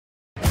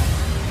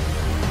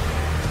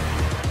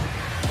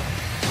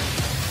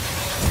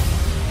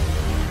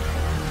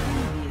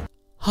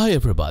Hi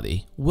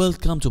everybody,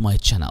 welcome to my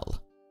channel.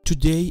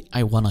 Today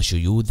I wanna show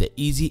you the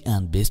easy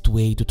and best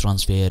way to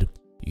transfer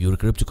your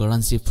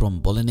cryptocurrency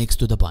from Poloniex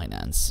to the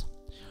Binance.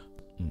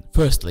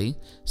 Firstly,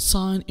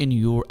 sign in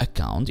your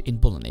account in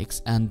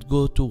Poloniex and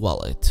go to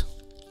wallet.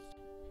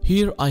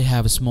 Here I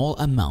have a small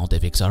amount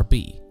of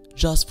XRP,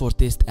 just for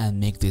test and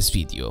make this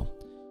video.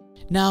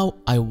 Now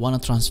I wanna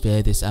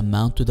transfer this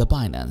amount to the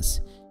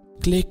Binance.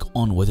 Click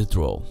on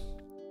withdraw.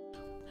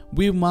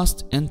 We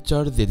must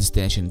enter the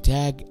destination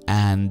tag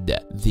and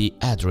the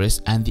address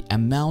and the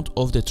amount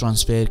of the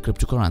transferred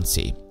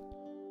cryptocurrency.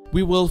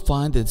 We will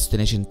find the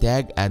destination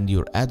tag and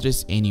your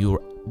address in your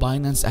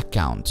Binance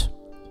account.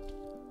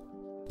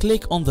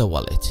 Click on the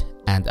wallet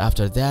and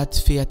after that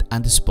fiat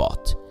and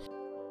spot.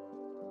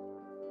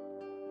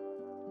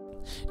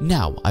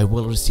 Now I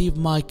will receive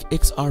my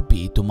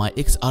XRP to my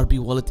XRP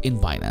wallet in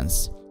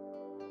Binance.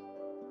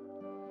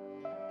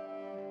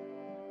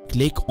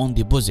 Click on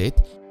deposit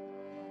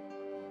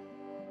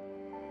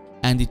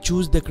and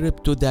choose the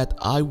crypto that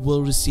I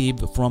will receive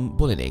from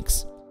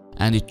Poloniex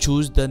and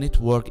choose the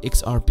network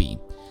XRP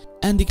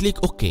and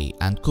click OK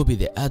and copy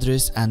the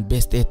address and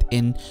paste it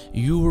in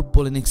your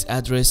Poloniex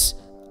address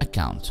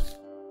account.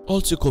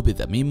 Also copy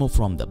the memo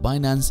from the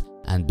Binance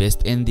and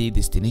paste in the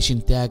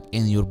destination tag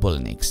in your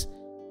Poloniex.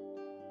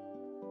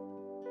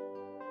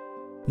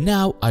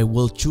 Now I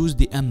will choose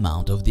the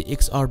amount of the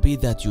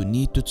XRP that you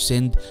need to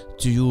send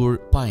to your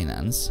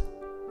Binance.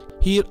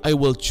 Here I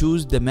will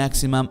choose the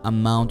maximum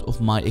amount of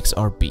my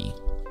XRP.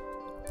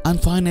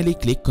 And finally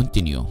click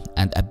continue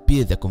and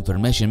appear the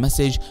confirmation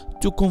message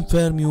to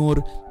confirm your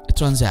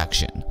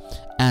transaction,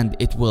 and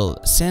it will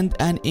send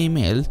an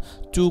email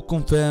to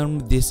confirm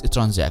this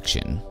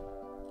transaction.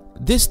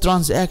 This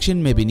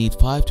transaction maybe need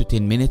 5 to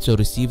 10 minutes to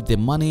receive the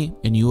money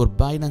in your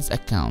Binance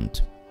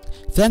account.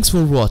 Thanks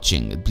for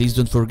watching. Please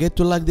don't forget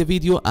to like the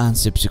video and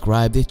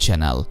subscribe the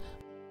channel.